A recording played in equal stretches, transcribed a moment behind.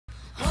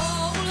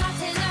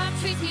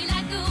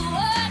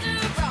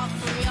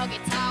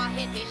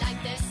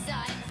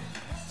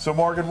So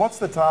Morgan, what's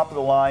the top of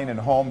the line in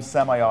home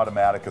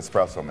semi-automatic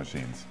espresso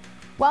machines?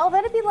 Well,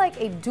 that'd be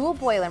like a dual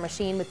boiler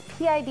machine with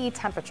p.i.d.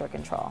 temperature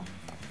control.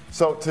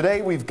 So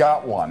today we've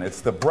got one.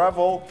 It's the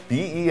Breville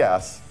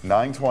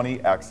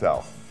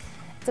BES920XL.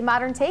 It's a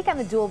modern take on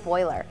the dual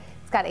boiler.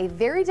 It's got a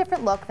very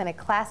different look than a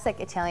classic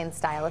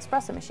Italian-style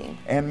espresso machine.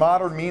 And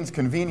modern means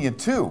convenient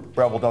too.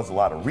 Breville does a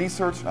lot of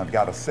research, and I've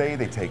got to say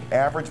they take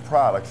average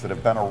products that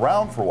have been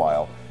around for a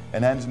while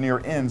and engineer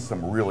in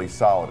some really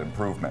solid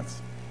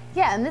improvements.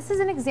 Yeah, and this is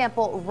an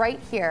example right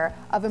here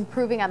of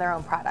improving on their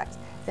own product.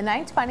 The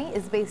 920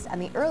 is based on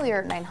the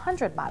earlier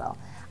 900 model.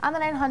 On the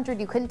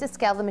 900, you couldn't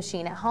descale the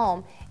machine at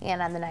home,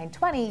 and on the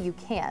 920, you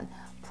can.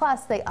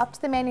 Plus, they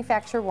upped the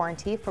manufacturer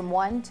warranty from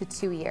 1 to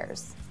 2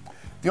 years.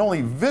 The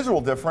only visual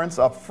difference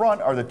up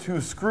front are the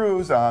two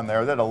screws on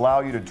there that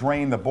allow you to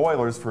drain the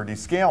boilers for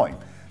descaling.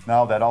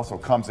 Now, that also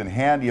comes in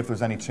handy if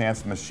there's any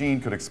chance the machine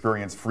could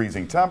experience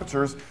freezing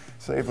temperatures,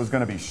 say if it was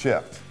going to be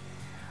shipped.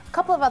 A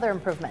couple of other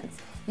improvements.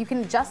 You can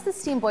adjust the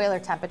steam boiler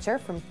temperature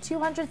from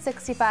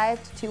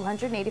 265 to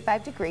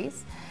 285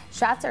 degrees.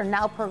 Shots are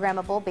now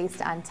programmable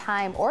based on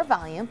time or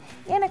volume,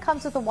 and it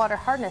comes with a water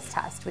hardness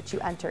test, which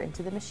you enter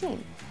into the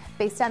machine.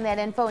 Based on that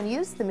info and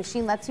use, the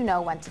machine lets you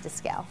know when to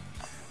descale.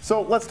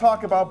 So let's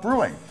talk about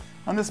brewing.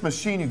 On this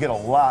machine, you get a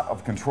lot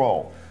of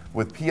control.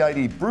 With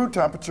p.i.d, brew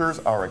temperatures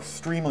are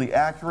extremely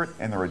accurate,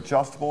 and they're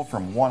adjustable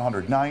from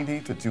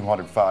 190 to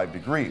 205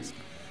 degrees.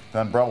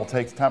 Then Breville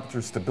takes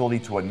temperature stability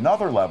to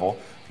another level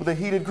with a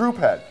heated group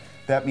head.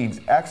 That means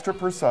extra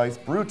precise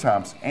brew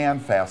temps and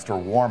faster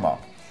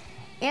warm-up.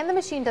 And the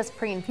machine does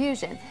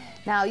pre-infusion.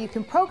 Now you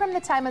can program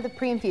the time of the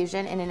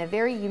pre-infusion, and in a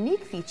very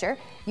unique feature,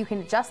 you can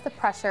adjust the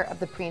pressure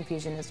of the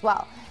pre-infusion as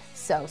well.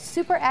 So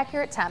super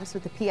accurate temps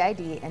with the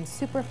p.i.d and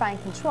super fine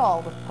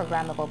control with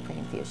programmable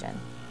pre-infusion.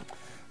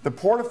 The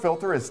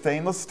portafilter is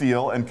stainless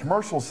steel and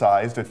commercial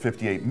sized at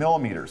 58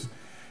 millimeters.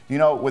 You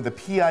know, with the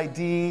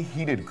p.i.d,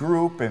 heated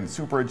group, and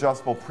super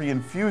adjustable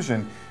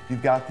pre-infusion,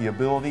 you've got the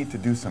ability to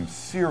do some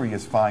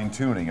serious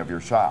fine-tuning of your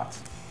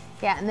shots.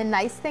 Yeah, and the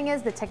nice thing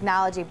is the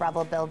technology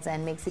Breville builds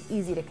in makes it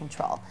easy to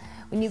control.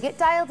 When you get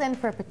dialed in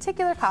for a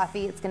particular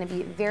coffee, it's going to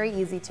be very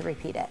easy to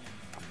repeat it.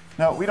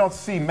 Now, we don't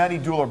see many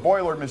dual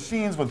boiler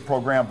machines with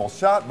programmable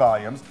shot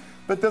volumes,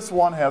 but this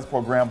one has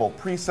programmable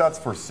presets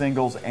for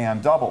singles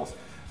and doubles.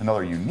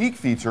 Another unique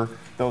feature,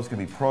 those can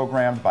be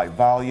programmed by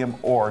volume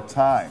or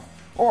time.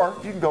 Or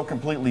you can go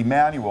completely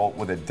manual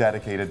with a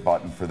dedicated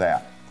button for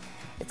that.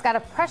 It's got a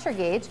pressure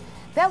gauge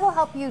that will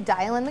help you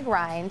dial in the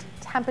grind,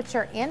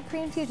 temperature, and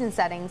pre-infusion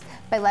settings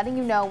by letting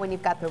you know when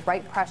you've got the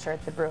right pressure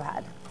at the brew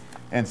head.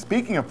 And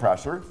speaking of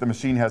pressure, the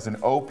machine has an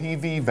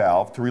OPV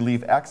valve to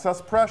relieve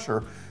excess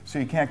pressure so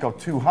you can't go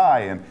too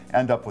high and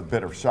end up with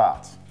bitter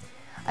shots.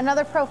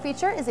 Another pro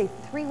feature is a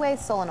three-way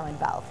solenoid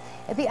valve.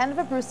 At the end of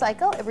a brew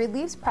cycle, it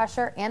relieves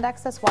pressure and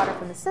excess water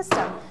from the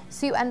system,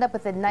 so you end up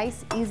with a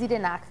nice,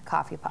 easy-to-knock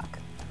coffee puck.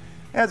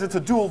 As it's a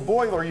dual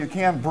boiler, you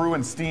can brew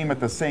and steam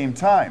at the same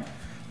time.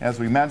 As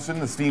we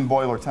mentioned, the steam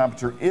boiler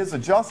temperature is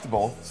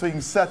adjustable, so you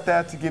can set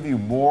that to give you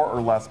more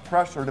or less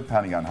pressure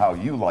depending on how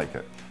you like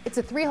it. It's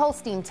a 3-hole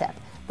steam tip.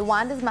 The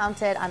wand is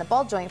mounted on a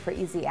ball joint for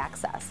easy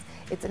access.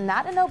 It's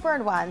not a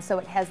no-burn wand, so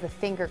it has the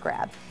finger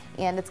grab,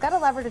 and it's got a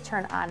lever to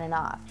turn on and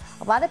off.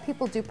 A lot of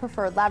people do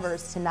prefer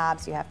levers to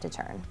knobs you have to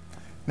turn.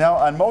 Now,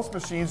 on most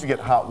machines, you get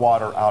hot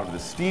water out of the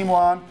steam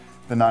wand.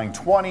 The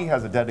 920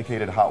 has a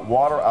dedicated hot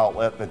water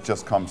outlet that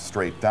just comes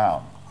straight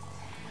down.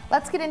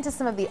 Let's get into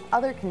some of the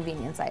other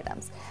convenience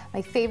items.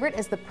 My favorite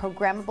is the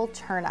programmable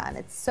turn-on.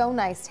 It's so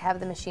nice to have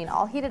the machine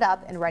all heated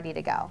up and ready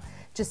to go.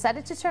 Just set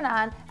it to turn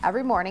on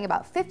every morning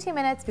about 15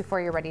 minutes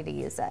before you're ready to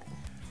use it.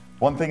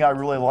 One thing I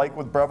really like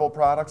with Breville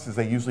products is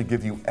they usually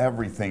give you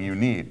everything you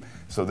need.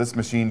 So this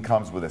machine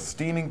comes with a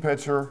steaming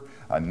pitcher,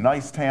 a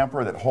nice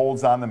tamper that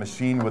holds on the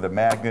machine with a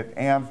magnet,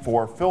 and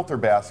 4 filter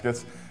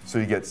baskets, so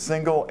you get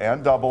single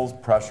and doubles,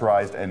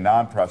 pressurized and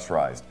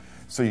non-pressurized.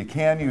 So you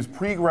can use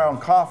pre-ground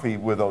coffee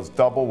with those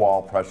double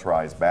wall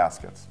pressurized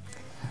baskets.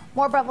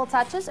 More Breville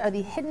touches are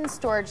the hidden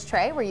storage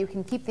tray where you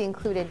can keep the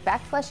included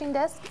back flushing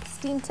disc,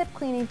 steam tip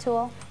cleaning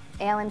tool,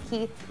 Allen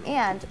key,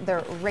 and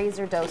their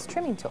razor dose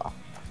trimming tool.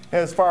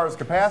 As far as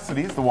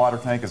capacities, the water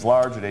tank is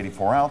large at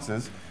 84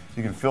 ounces.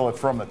 You can fill it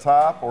from the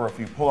top, or if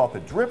you pull out the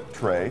drip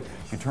tray,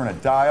 you turn a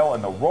dial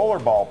and the roller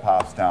ball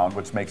pops down,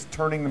 which makes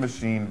turning the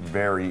machine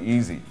very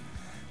easy.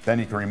 Then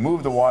you can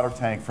remove the water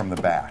tank from the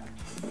back.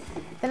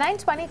 The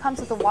 920 comes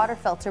with a water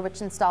filter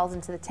which installs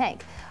into the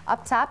tank.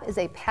 Up top is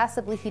a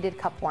passively heated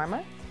cup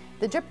warmer.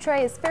 The drip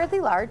tray is fairly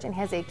large and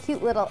has a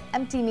cute little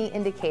empty me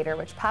indicator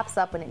which pops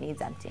up when it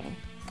needs emptying.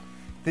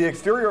 The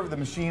exterior of the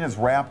machine is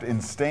wrapped in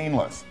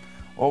stainless.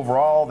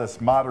 Overall, this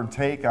modern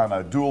take on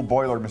a dual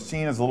boiler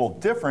machine is a little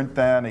different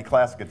than a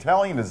classic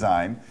Italian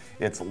design.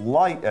 It's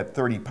light at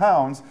 30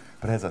 pounds,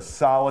 but has a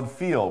solid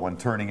feel when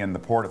turning in the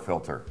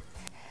portafilter.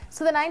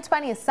 So the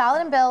 920 is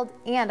solid in build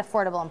and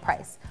affordable in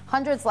price.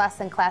 Hundreds less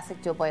than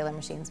classic dual boiler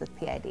machines with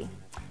p.i.d.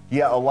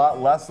 Yeah, a lot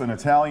less than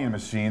Italian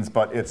machines,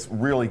 but it's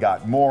really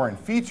got more in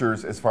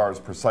features as far as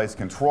precise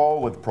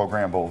control with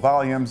programmable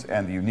volumes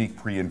and the unique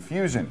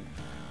pre-infusion.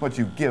 What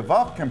you give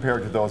up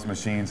compared to those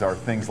machines are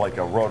things like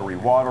a rotary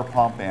water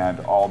pump and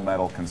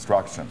all-metal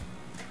construction.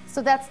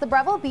 So that's the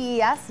Breville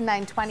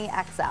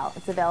BES920XL.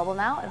 It's available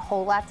now at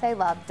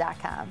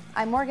WholeLatteLove.com.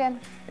 I'm Morgan.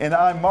 And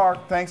I'm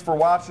Mark. Thanks for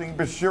watching.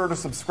 Be sure to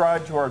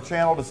subscribe to our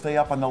channel to stay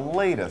up on the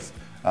latest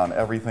on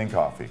everything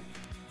coffee.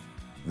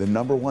 The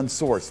 #1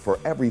 source for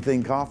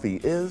everything coffee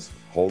is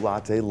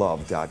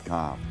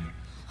WholeLatteLove.com.